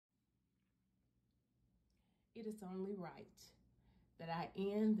It is only right that I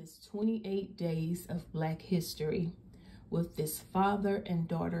end this 28 days of Black history with this father and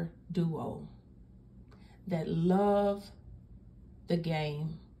daughter duo that love the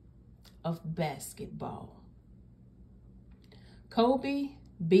game of basketball. Kobe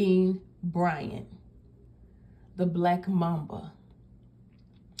Bean Bryant, the Black Mamba,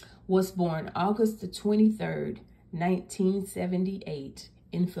 was born August the 23rd, 1978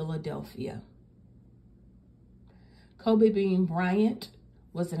 in Philadelphia. Kobe Bean Bryant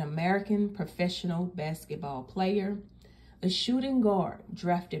was an American professional basketball player, a shooting guard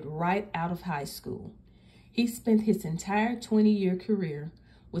drafted right out of high school. He spent his entire 20-year career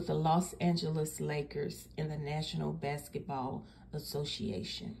with the Los Angeles Lakers in the National Basketball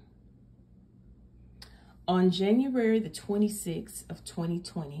Association. On January the 26th of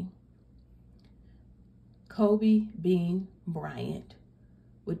 2020, Kobe Bean Bryant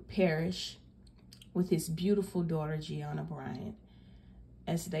would perish with his beautiful daughter, Glanna Bryant,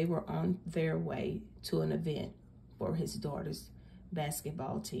 as they were on their way to an event for his daughter's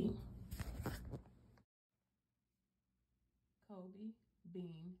basketball team. Kobe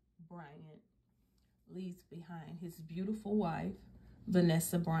Bean Bryant leaves behind his beautiful wife,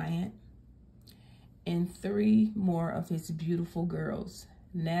 Vanessa Bryant, and 3 more of his beautiful girls,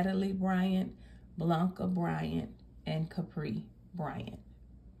 Natalie Bryant, Blanca Bryant, and Capri Bryant.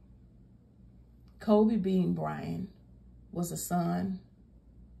 Kobe Bean Bryant was a son,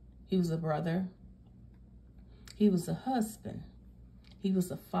 he was a brother, he was a husband, he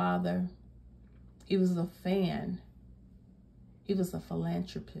was a father, he was a fan, he was a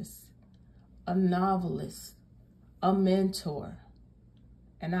philanthropist, a novelist, a mentor,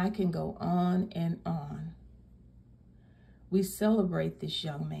 and I can go on and on. We celebrate this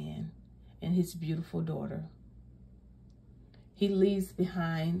young man and his beautiful daughter. He leaves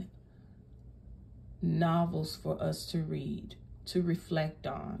behind novels for us to read, to reflect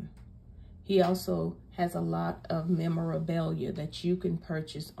on. He also has a lot of memorabilia that you can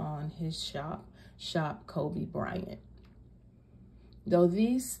purchase on his shop Kobe Bryant. Though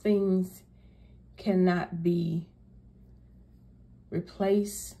these things cannot be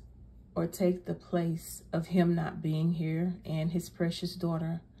replaced or take the place of him not being here and his precious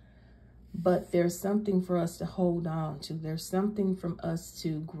daughter, but there's something for us to hold on to. There's something from us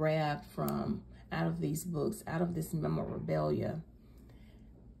to grab from out of these books, out of this memorabilia,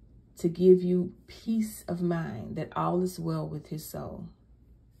 to give you peace of mind that all is well with his soul.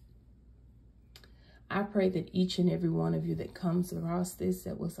 I pray that each and every one of you that comes across this,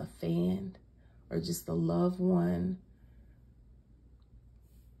 that was a fan or just a loved one,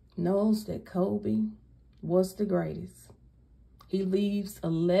 knows that Kobe was the greatest. He leaves a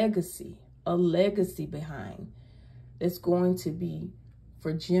legacy behind that's going to be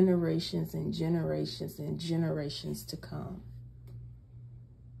for generations and generations and generations to come.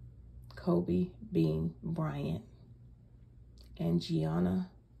 Kobe Bean Bryant and Glanna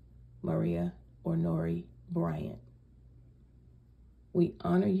Maria Honori Bryant, we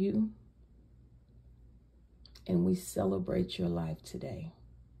honor you and we celebrate your life today.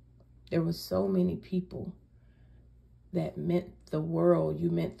 There were so many people that meant the world.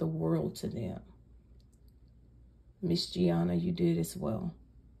 You meant the world to them. Miss Glanna, you did as well.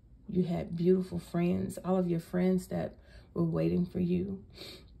 You had beautiful friends, all of your friends that were waiting for you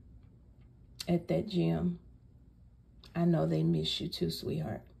at that gym. I know they miss you too,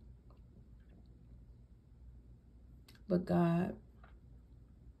 sweetheart. But God,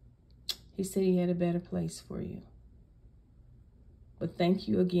 he said he had a better place for you. But thank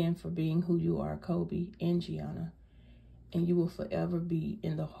you again for being who you are, Kobe and Glanna. And you will forever be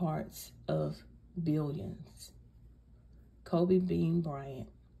in the hearts of billions. Kobe Bean Bryant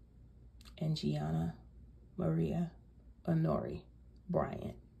and Glanna Maria Honori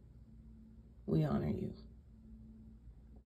Bryant, we honor you.